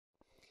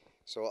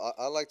So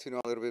I'd like to know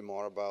a little bit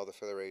more about the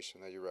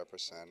federation that you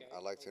represent. Okay,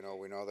 I'd like to know,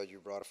 okay. we know that you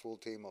brought a full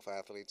team of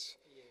athletes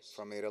Yes.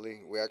 from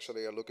Italy. We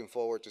actually are looking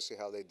forward to see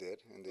how they did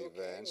in the Okay,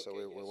 event. So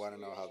okay, we yes. want to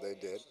We know are how they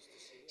all did. anxious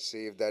to see.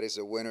 See if that is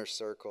a winner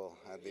circle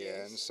at the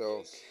end. Yes, So,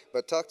 yes.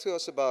 but talk to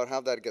us about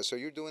how that goes. So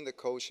you're doing the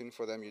coaching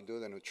for them, you do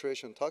the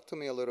nutrition. Talk to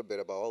me a little bit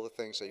about all the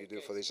things that you do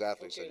Okay, for these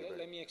athletes okay. that you bring.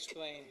 Let me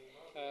explain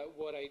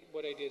what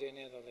I did in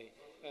Italy.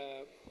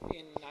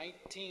 In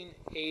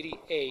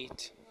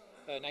 1988,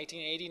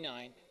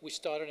 1989, we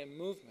started a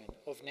movement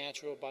of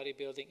natural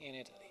bodybuilding in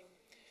Italy.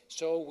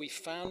 So we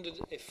founded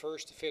a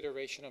first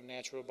federation of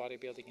natural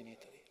bodybuilding in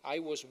Italy. I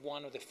was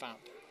one of the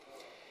founders.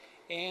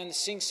 And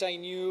since I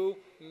knew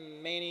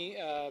many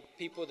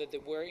people that they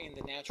were in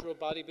the natural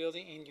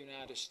bodybuilding in the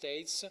United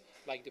States,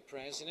 like the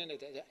president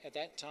at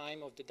that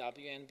time of the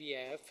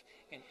WNBF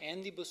and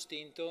Andy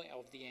Bustinto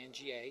of the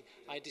NGA,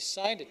 I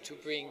decided to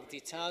bring the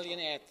Italian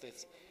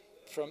athletes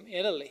from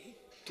Italy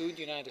to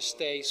the United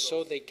States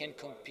so they can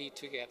compete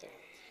together.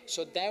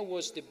 So that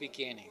was the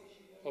beginning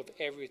of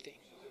everything.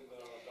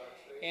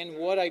 And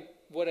what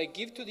I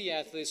give to the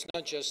athletes,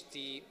 not just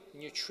the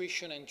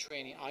nutrition and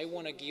training, I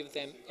want to give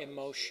them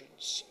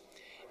emotions.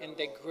 And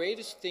the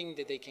greatest thing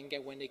that they can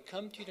get when they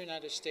come to the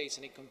United States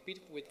and they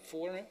compete with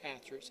foreign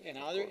athletes and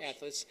Of other course.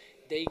 athletes,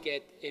 they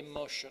get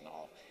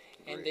emotional.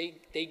 And Agree.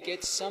 they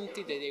get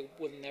something that they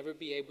will never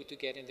be able to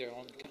get in their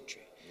own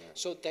country. Yeah.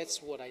 So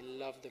that's what I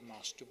love the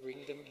most, to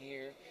bring them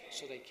here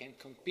so they can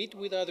compete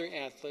with other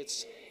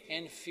athletes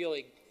and feel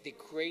like the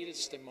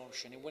greatest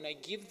emotion. And when I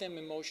give them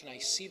emotion, I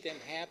see them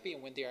happy,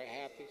 and when they are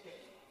happy,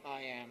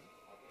 I am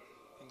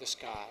in the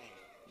sky.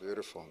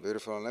 Beautiful,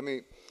 beautiful. And let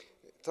me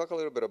talk a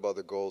little bit about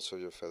the goals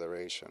of your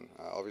federation.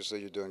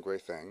 Obviously, you're doing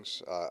great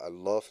things. I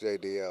love the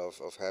idea of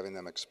having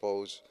them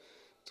exposed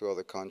to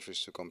other countries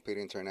to compete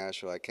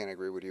international. I can't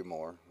agree with you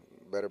more.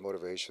 Better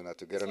motivation than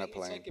to get on a It's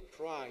plane. like a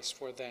prize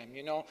for them,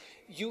 you know.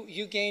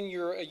 You gain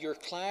your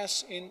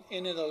class in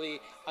Italy.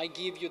 I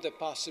give you the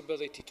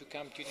possibility to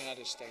come to the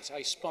United States.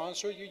 I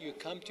sponsor you. You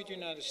come to the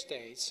United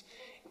States,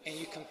 and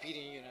you compete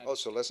in the Oh, United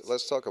so let's States.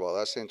 let's talk about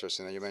that's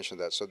interesting that you mentioned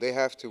that. So they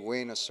have to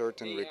win a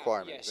certain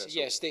requirement. Yes, So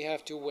yes, they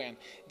have to win.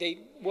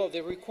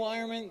 The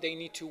requirement, they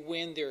need to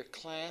win their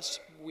class.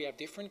 We have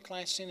different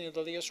classes in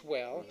Italy as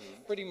well,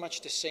 pretty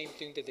much the same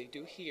thing that they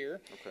do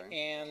here, okay.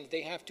 and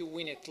they have to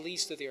win at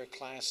least their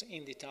class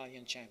in the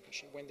Italian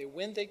Championship. When they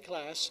win their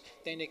class,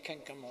 then they can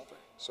come over.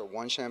 So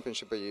one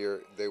championship a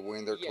year, they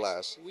win their Yes,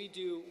 class. we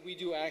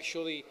do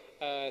actually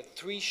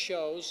three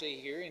shows a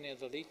year in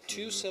Italy,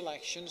 two Hmm.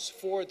 selections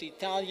for the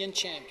Italian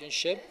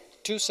Championship,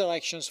 two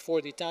selections for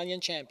the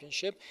Italian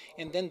Championship,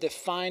 and then the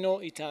final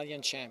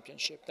Italian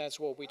Championship. That's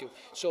what we do.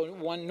 So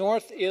one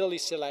North Italy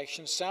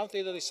selection, South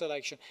Italy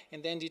selection,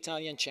 and then the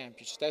Italian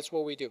Championship. That's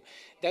what we do.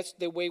 That's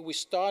the way we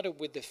started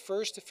with the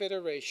first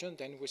federation,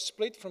 then we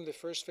split from the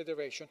first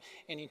federation,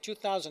 and in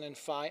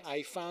 2005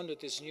 I founded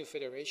this new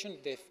federation,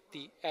 the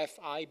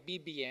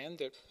FIBBN,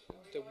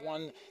 the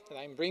one that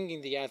I'm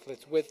bringing the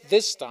athletes with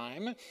this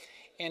time.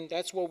 And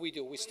that's what we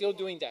do. We're still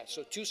doing that.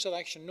 So two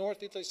selection,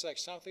 North Italy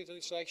selection, South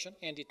Italy selection,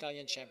 and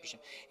Italian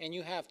Championship. And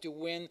you have to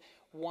win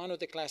one of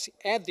the classes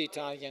at the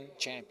Italian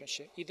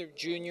Championship, either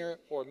junior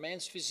or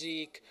men's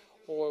physique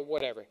or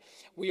whatever.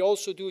 We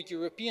also do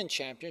European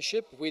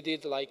Championship. We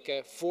did like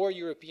 4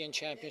 European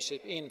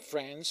Championship in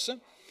France.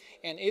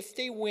 And if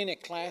they win a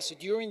class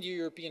during the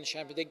European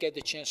Championship, they get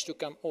the chance to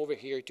come over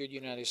here to the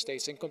United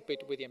States and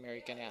compete with the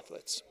American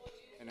athletes.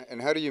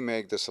 And how do you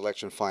make the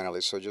selection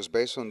finalists? So just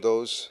based on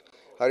those,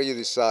 how do you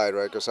decide,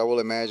 right? Because I will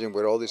imagine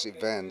with all these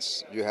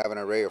events, you have an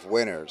array of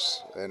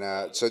winners. And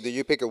so do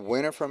you pick a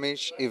winner from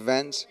each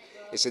event?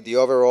 Is it the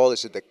overall?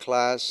 Is it the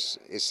class?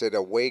 Is it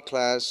a weight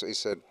class?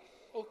 Is it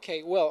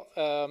Okay, well,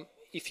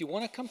 if you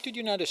want to come to the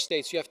United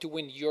States, you have to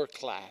win your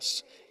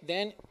class.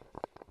 Then,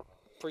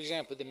 for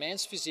example, the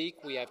men's physique,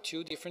 we have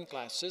two different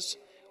classes.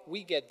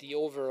 We get the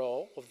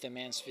overall of the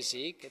men's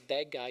physique.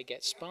 That guy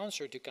gets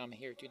sponsored to come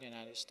here to the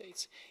United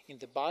States. In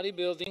the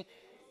bodybuilding,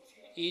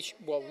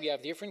 we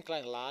have different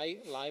class: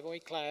 light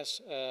weight class,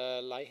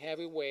 light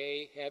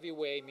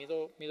heavyweight,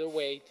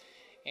 middleweight,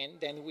 and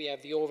then we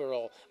have the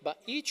overall. But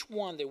each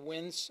one that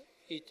wins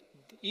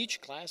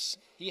each class,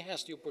 he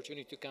has the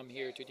opportunity to come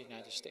here to the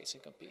United States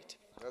and compete.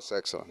 that's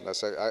excellent.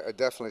 I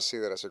definitely see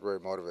that as a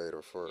great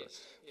motivator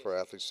Yes, for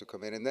yes. athletes to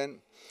come in. And then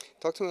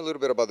talk to me a little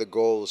bit about the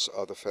goals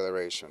of the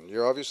federation.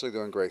 You're obviously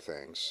doing great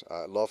things.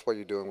 Love what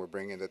you're doing. We're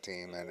bringing the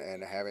team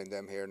and having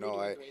them here. You're No, doing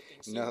I great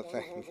things too, no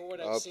thank. for what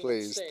I've Oh, seen on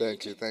please,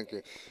 thank stage. you, thank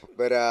you.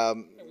 But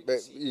And we can but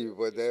see you, you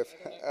but because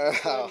if I don't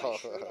have my oh,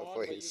 shirt on,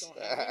 but you please.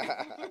 don't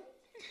have it.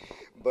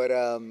 But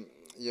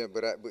yeah,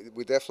 but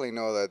we definitely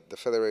know that the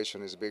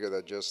federation is bigger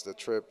than just the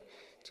trip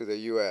to the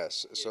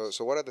U.S. So, Yes.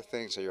 so what are the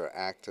things that you're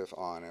active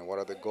on, and what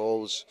are the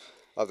goals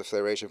of the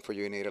federation for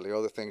you in Italy?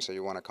 All the things that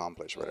you want to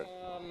accomplish with it.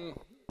 Um,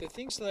 the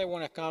things that I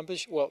want to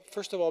accomplish, well,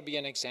 first of all, be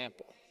an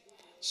example.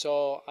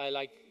 So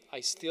I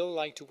still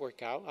like to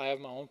work out. I have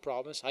my own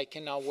problems. I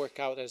cannot work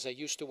out as I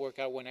used to work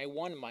out when I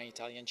won my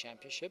Italian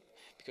championship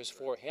because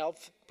for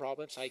health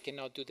problems, I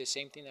cannot do the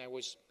same thing I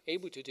was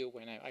able to do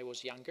when I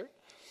was younger.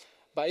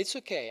 But it's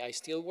okay. I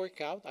still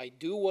work out. I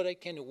do what I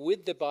can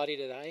with the body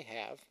that I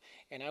have,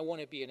 and I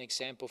want to be an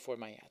example for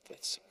my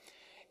athletes.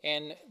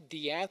 And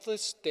the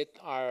athletes that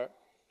are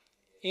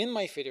in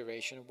my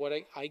federation,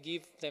 I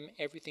give them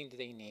everything that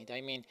they need.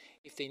 I mean,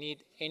 if they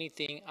need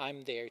anything,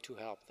 I'm there to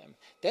help them.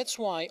 That's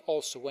why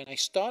also when I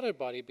started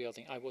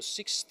bodybuilding, I was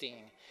 16.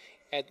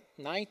 At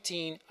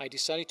 19, I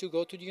decided to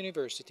go to the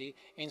university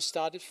and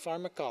started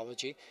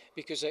pharmacology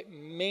because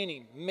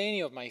many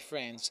of my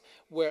friends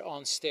were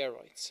on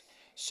steroids.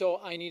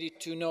 So I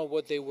needed to know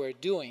what they were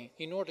doing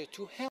in order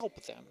to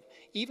help them,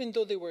 even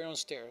though they were on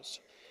steroids.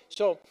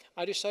 So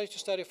I decided to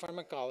study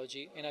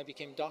pharmacology and I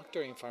became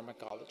doctor in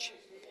pharmacology.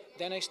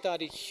 Then I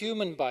studied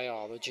human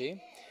biology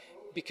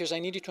because I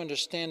needed to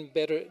understand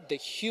better the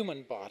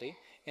human body.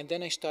 And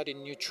then I studied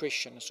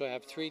nutrition, so I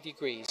have 3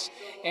 degrees.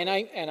 And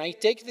I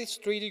take this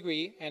 3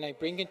 degree and I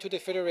bring it to the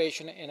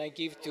federation and I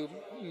give to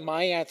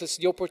my athletes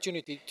the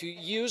opportunity to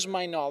use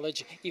my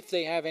knowledge if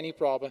they have any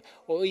problem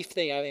or if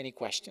they have any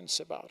questions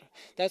about it.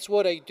 That's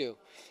what I do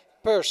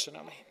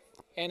personally.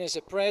 And as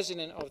a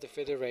president of the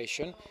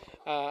federation,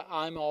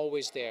 I'm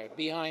always there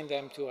behind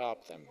them to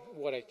help them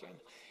what I can.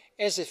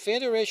 As a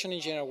federation in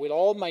general, with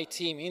all my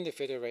team in the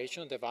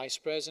federation, the vice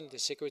president, the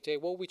secretary,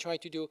 what we try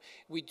to do,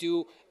 we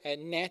do a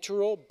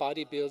natural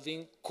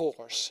bodybuilding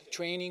course,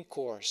 training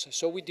course.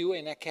 So we do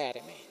an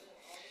academy.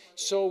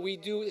 So we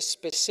do a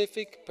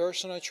specific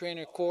personal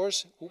trainer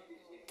course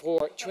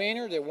for a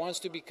trainer that wants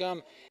to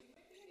become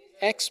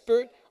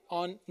expert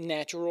on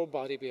natural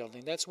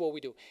bodybuilding. That's what we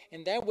do.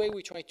 And that way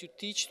we try to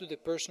teach to the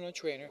personal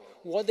trainer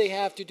what they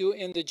have to do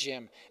in the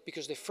gym.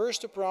 Because the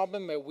first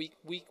problem that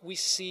we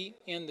see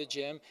in the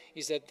gym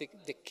is that the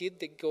kid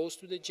that goes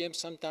to the gym,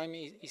 sometimes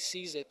he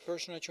sees a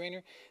personal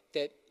trainer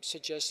that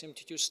suggests him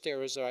to use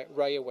steroids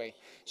right away.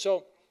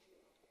 So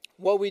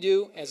what we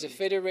do as a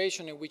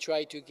federation, and we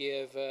try to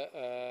give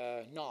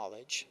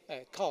knowledge,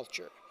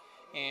 culture,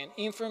 and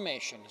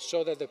information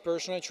so that the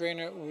personal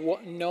trainer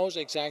knows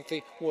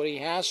exactly what he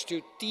has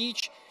to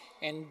teach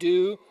and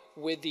do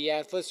with the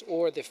athletes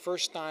or the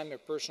first time a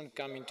person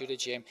coming to the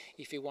gym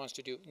if he wants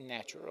to do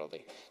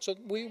naturally. So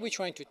we're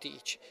trying to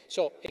teach.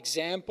 So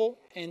example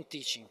and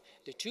teaching,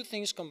 the two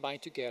things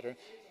combined together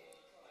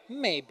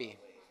maybe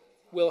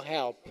will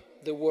help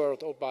the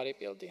world of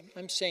bodybuilding.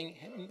 I'm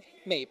saying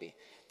maybe.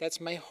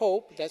 That's my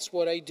hope. That's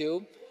what I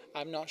do.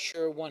 I'm not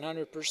sure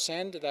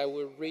 100% that I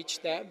will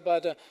reach that,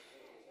 but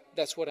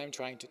that's what I'm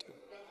trying to do.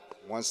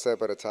 One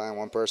step at a time,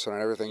 one person,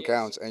 and everything Yes.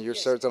 counts. And you're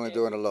certainly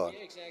doing a lot.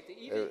 Exactly.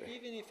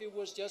 Even if it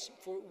was just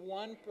for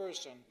one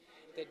person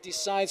that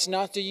decides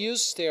not to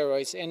use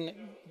steroids and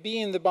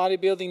be in the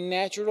bodybuilding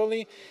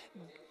naturally,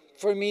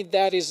 for me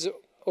that is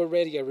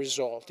already a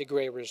result, a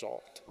great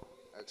result.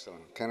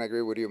 Excellent. Can't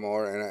agree with you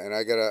more. And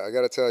I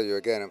gotta tell you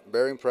again, I'm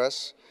very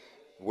impressed.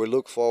 We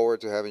look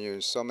forward to having you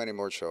in so many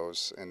more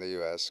shows in the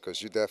U.S.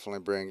 because you definitely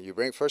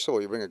bring. First of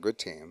all, you bring a good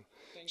team.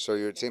 So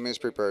your team is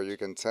prepared. You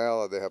can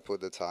tell that they have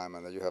put the time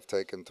and that you have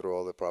taken through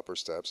all the proper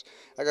steps.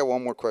 I got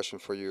one more question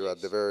for you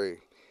at the very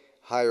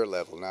higher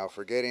level. Now,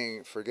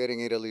 forgetting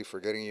Italy,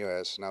 forgetting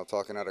U.S. Now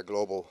talking at a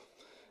global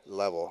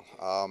level.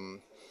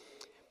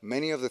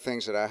 Many of the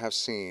things that I have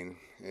seen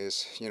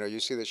is, you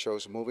see the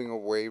shows moving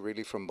away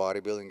really from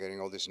bodybuilding, getting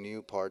all these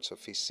new parts of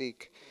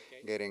physique,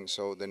 getting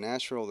so the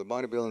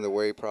bodybuilding the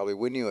way probably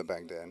we knew it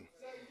back then,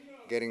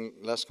 getting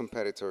less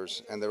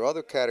competitors, and there are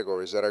other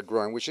categories that are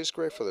growing, which is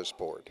great for the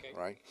sport,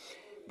 right?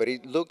 But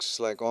it looks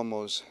like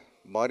almost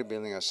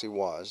bodybuilding as it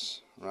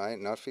was, right?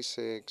 Not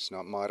physiques,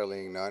 not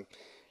modeling, not.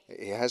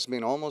 It has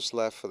been almost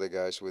left for the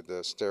guys with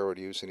the steroid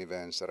using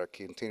events that are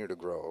continue to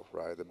grow,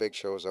 right? The big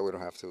shows that we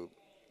don't have to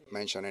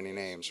mention any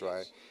names,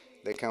 right?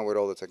 They come with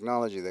all the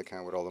technology, they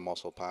come with all the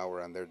muscle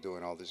power, and they're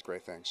doing all these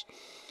great things.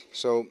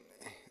 So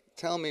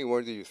tell me,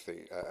 where do you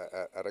think,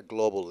 at a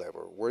global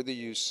level, where do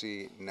you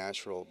see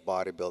natural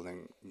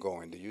bodybuilding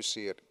going? Do you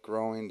see it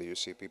growing? Do you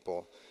see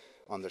people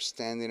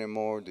understanding it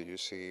more? Do you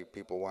see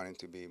people wanting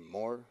to be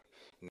more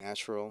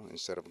natural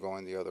instead of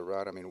going the other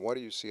route? I mean, what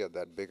do you see at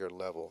that bigger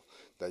level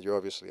that you're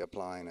obviously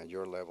applying at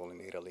your level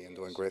in Italy and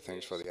doing great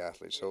things for the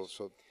athletes?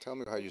 So tell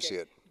me how you see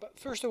it. But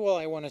first of all,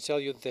 I want to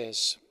tell you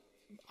this.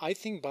 I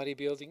think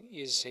bodybuilding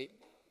is a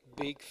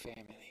big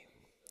family.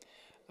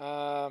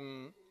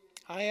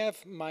 I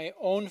have my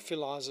own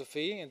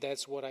philosophy, and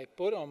that's what I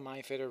put on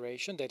my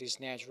federation, that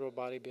is natural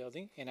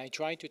bodybuilding, and I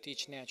try to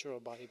teach natural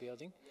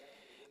bodybuilding.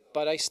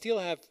 But I still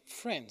have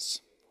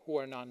friends who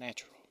are not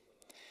natural,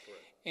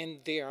 and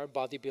they are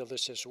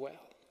bodybuilders as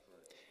well.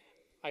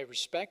 I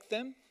respect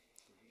them,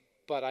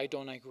 but I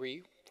don't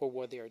agree for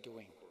what they are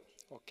doing.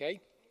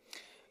 Okay?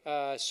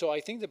 So I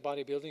think the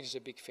bodybuilding is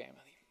a big family.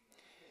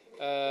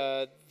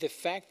 The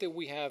fact that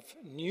we have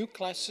new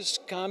classes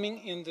coming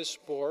in the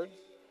sport,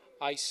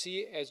 I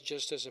see as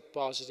just as a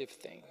positive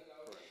thing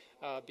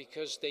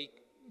because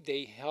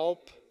they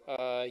help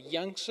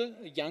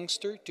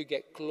youngster to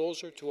get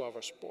closer to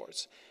our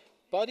sports.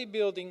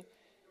 Bodybuilding,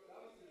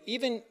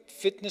 even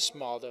fitness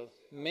model,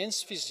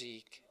 men's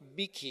physique,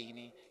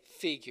 bikini,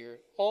 figure,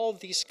 all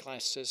these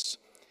classes,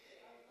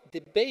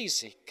 the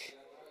basic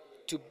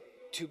to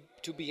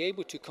to be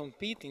able to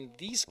compete in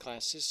these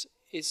classes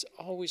is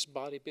always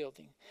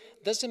bodybuilding.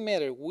 Doesn't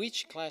matter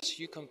which class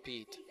you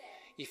compete.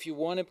 If you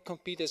want to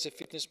compete as a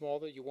fitness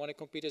model, you want to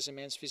compete as a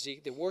men's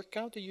physique, the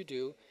workout that you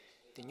do,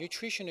 the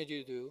nutrition that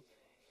you do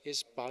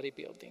is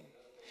bodybuilding.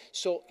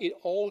 So it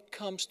all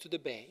comes to the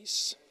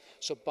base.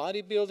 So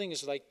bodybuilding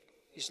is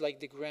like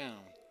the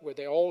ground where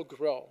they all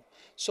grow.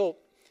 So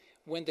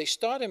when they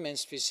started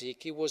men's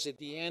physique, it was at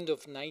the end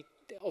of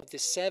the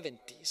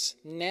 70s.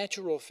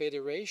 Natural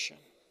Federation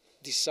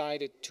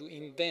decided to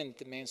invent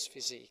the men's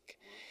physique.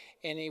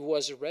 And it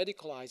was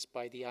radicalized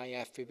by the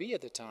IFBB at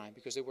the time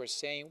because they were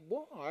saying,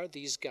 what are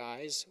these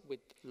guys with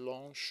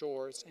long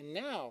shorts? And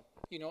now,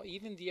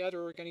 even the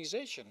other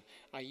organization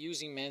are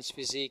using men's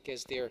physique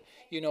as their,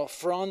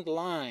 front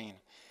line.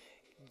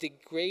 The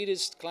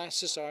greatest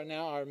classes are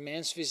now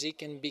men's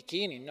physique and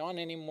bikini, not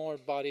anymore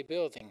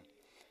bodybuilding.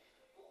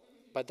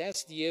 But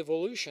that's the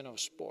evolution of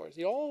sport.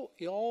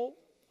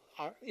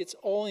 It's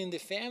all in the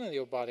family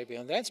of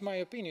bodybuilding. That's my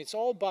opinion. It's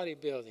all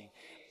bodybuilding,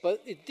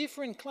 but in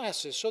different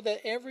classes so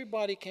that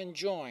everybody can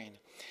join.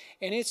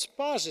 And it's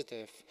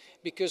positive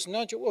because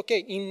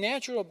in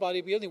natural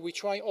bodybuilding, we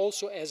try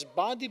also as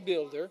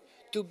bodybuilder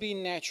to be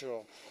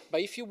natural.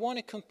 But if you want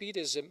to compete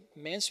as a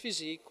men's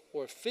physique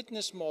or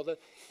fitness model,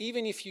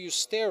 even if you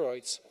use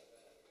steroids,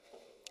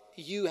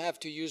 you have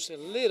to use a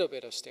little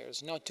bit of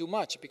steroids, not too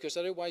much, because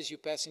otherwise you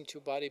pass into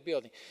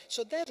bodybuilding.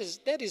 So that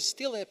is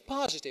still a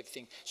positive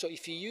thing. So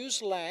if you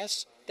use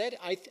less, that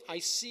I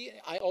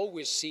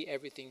always see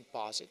everything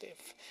positive.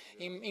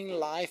 In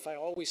life, I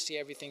always see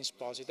everything's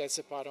positive. That's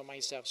a part of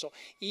myself. So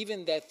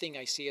even that thing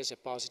I see as a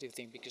positive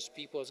thing because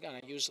people are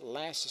gonna use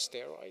less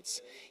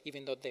steroids,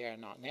 even though they are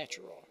not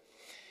natural.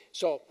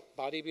 So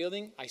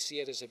bodybuilding, I see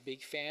it as a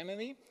big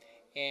family,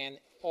 and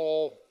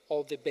all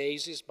the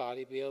base is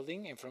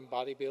bodybuilding, and from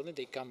bodybuilding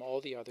they come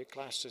all the other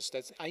classes.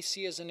 That I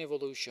see as an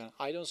evolution.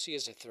 I don't see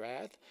as a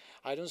threat.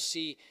 I don't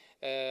see.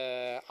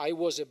 I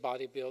was a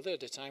bodybuilder at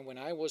the time when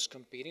I was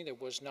competing. There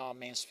was no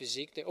men's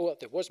physique. There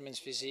was men's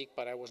physique,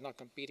 but I was not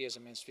competing as a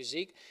men's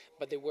physique.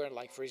 But they were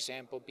like, for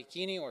example,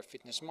 bikini or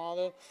fitness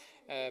model.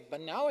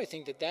 But now I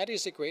think that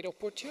is a great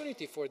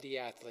opportunity for the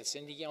athletes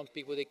and the young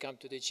people that come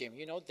to the gym.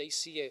 They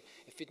see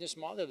a fitness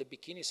model, the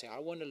bikini, say, I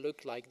want to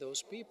look like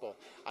those people.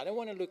 I don't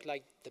want to look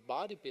like the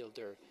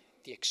bodybuilder,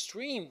 the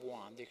extreme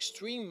one, the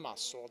extreme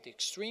muscle, the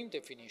extreme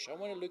definition. I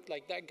want to look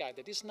like that guy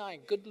that is not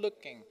good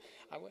looking.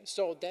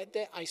 So that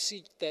I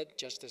see that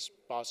just as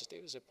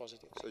positive, as a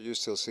positive. So you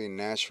still see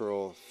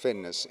natural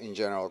fitness in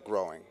general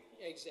growing?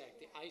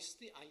 Exactly. I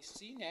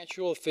see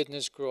natural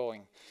fitness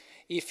growing.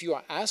 If you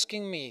are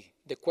asking me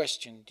the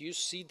question, do you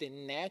see the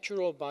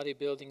natural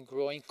bodybuilding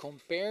growing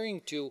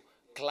comparing to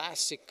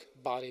classic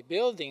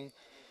bodybuilding?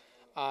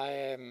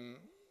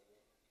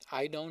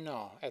 I don't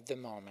know at the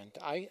moment.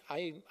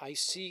 I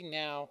see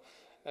now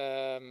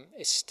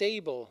a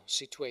stable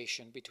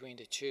situation between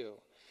the two.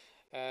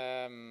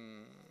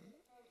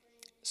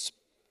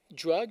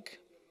 Drug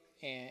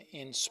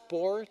in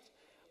sport,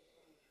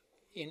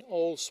 in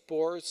all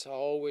sports, are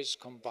always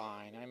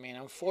combined. I mean,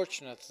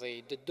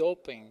 unfortunately, the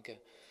doping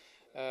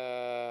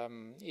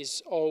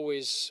is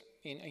always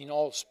in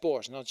all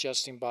sports, not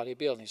just in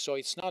bodybuilding. So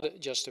it's not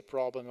just a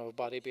problem of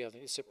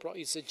bodybuilding.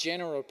 It's a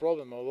general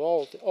problem of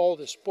all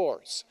the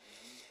sports.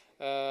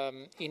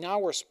 In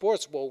our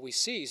sports, what we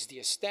see is the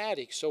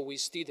aesthetic. So we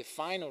see the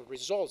final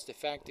results, the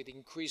fact that it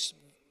increased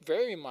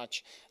very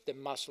much the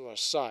muscular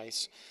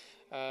size.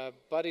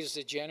 But it's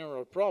a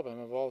general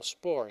problem of all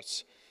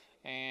sports.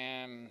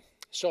 And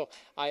so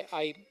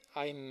I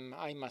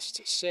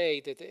must say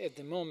that at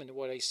the moment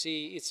what I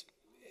see, it's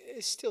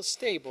still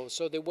stable.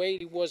 So the way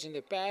it was in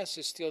the past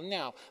is still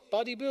now.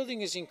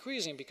 Bodybuilding is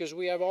increasing because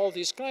we have all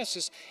these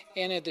classes,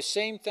 and at the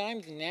same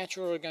time, the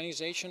natural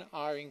organization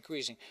are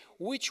increasing.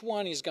 Which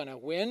one is going to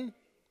win?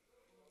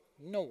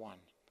 No one.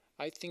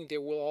 I think they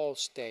will all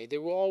stay.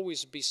 There will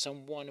always be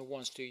someone who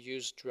wants to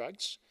use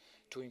drugs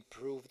to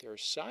improve their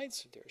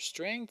size, their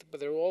strength, but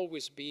there will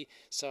always be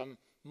some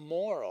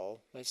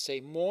moral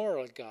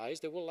guys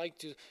that would like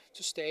to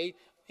stay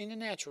in a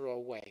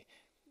natural way.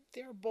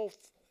 They're both,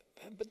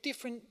 but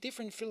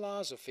different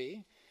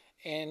philosophy,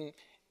 and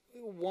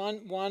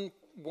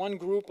one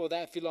group of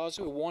that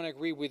philosophy won't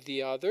agree with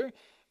the other,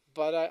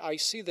 but I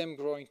see them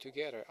growing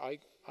together.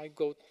 I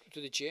go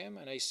to the gym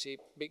and I see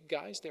big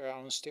guys, they're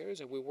downstairs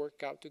and we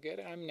work out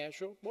together. I'm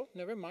natural. Well,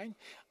 never mind.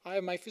 I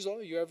have my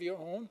physiology, you have your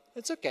own.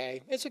 It's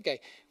okay. It's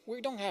okay. We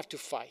don't have to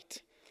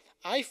fight.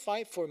 I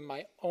fight for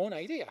my own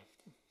idea,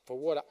 for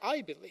what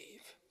I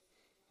believe.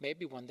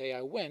 Maybe one day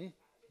I win,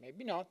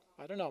 maybe not.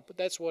 I don't know, but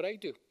that's what I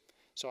do.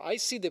 So I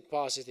see the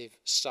positive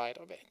side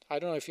of it. I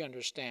don't know if you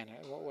understand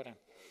what I'm...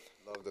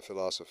 Love the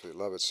philosophy.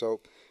 Love it.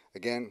 So,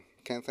 again,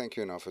 can't thank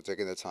you enough for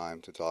taking the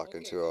time to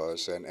talking to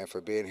us and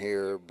for being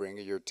here,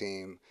 bringing your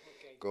team,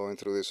 going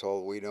through this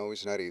whole... We know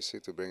it's not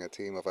easy to bring a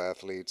team of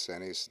athletes,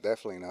 and it's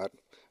definitely not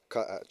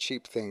a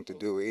cheap thing to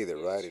do either,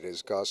 right? It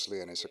is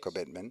costly and it's a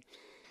commitment.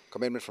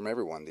 Commitment from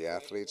everyone, the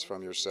athletes,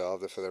 from yourself,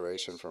 the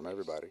federation, from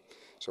everybody.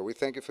 So we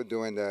thank you for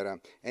doing that.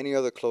 Any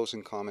other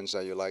closing comments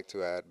that you'd like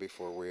to add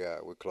before we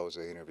close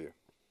the interview?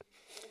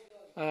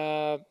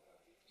 Uh,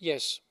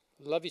 yes,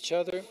 love each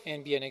other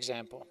and be an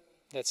example.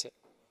 That's it.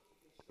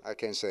 I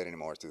can't say any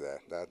more to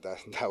that.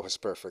 That was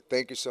perfect.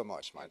 Thank you so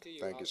much, Michael. To you,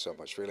 Thank you so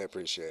Oscar. much. Really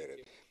appreciate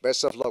it.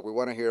 Best of luck. We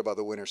want to hear about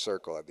the winner's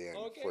circle at the end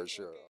Okay. for sure.